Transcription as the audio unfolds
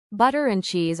Butter and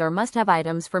cheese are must-have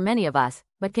items for many of us,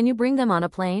 but can you bring them on a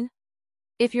plane?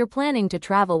 If you're planning to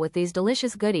travel with these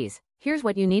delicious goodies, here's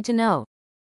what you need to know.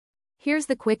 Here's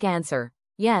the quick answer.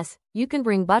 Yes, you can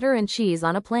bring butter and cheese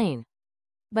on a plane.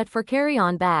 But for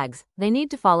carry-on bags, they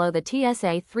need to follow the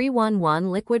TSA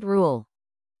 311 liquid rule.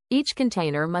 Each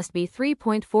container must be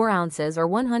 3.4 ounces or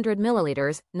 100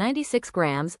 milliliters, 96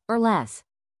 grams, or less.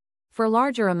 For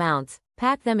larger amounts,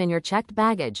 pack them in your checked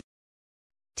baggage.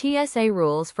 TSA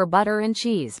rules for butter and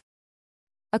cheese.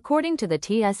 According to the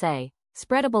TSA,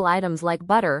 spreadable items like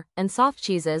butter and soft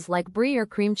cheeses like brie or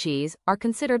cream cheese are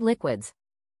considered liquids.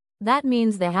 That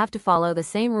means they have to follow the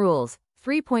same rules,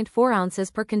 3.4 ounces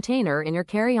per container in your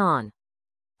carry-on.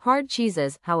 Hard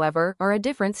cheeses, however, are a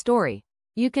different story.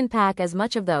 You can pack as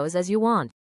much of those as you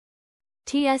want.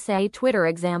 TSA Twitter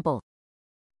example.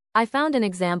 I found an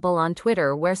example on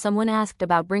Twitter where someone asked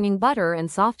about bringing butter and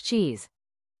soft cheese.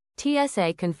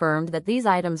 TSA confirmed that these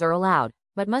items are allowed,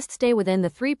 but must stay within the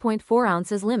 3.4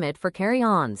 ounces limit for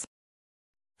carry-ons.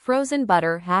 Frozen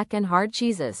butter hack and hard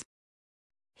cheeses.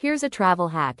 Here's a travel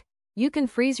hack. You can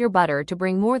freeze your butter to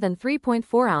bring more than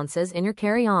 3.4 ounces in your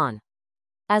carry-on.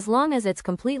 As long as it's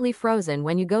completely frozen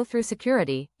when you go through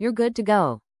security, you're good to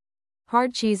go.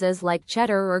 Hard cheeses like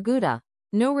cheddar or Gouda.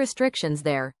 No restrictions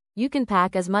there, you can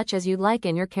pack as much as you'd like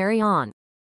in your carry-on.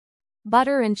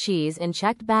 Butter and cheese in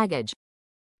checked baggage.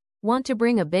 Want to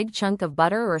bring a big chunk of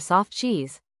butter or soft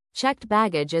cheese? Checked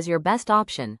baggage is your best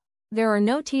option. There are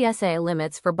no TSA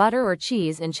limits for butter or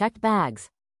cheese in checked bags.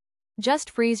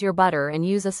 Just freeze your butter and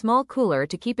use a small cooler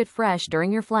to keep it fresh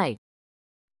during your flight.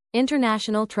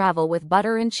 International travel with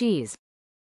butter and cheese.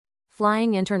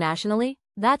 Flying internationally?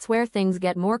 That's where things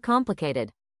get more complicated.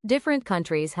 Different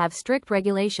countries have strict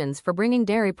regulations for bringing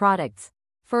dairy products.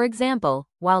 For example,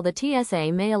 while the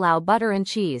TSA may allow butter and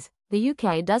cheese, the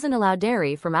UK doesn't allow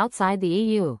dairy from outside the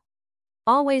EU.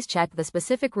 Always check the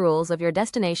specific rules of your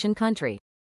destination country.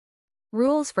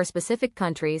 Rules for specific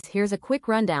countries. Here's a quick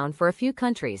rundown for a few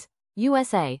countries.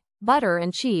 USA, butter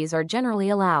and cheese are generally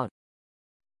allowed.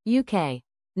 UK,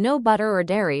 no butter or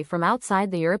dairy from outside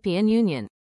the European Union.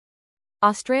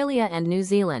 Australia and New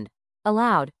Zealand,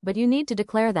 allowed, but you need to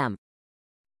declare them.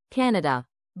 Canada,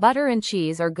 butter and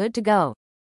cheese are good to go.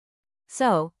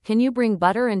 So, can you bring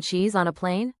butter and cheese on a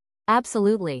plane?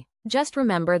 Absolutely. Just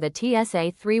remember the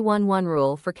TSA 311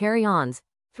 rule for carry-ons,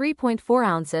 3.4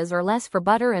 ounces or less for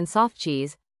butter and soft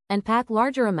cheese, and pack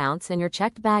larger amounts in your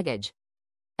checked baggage.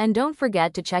 And don't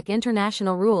forget to check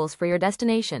international rules for your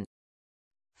destination.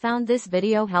 Found this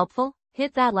video helpful?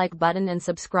 Hit that like button and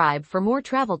subscribe for more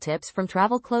travel tips from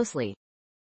Travel Closely.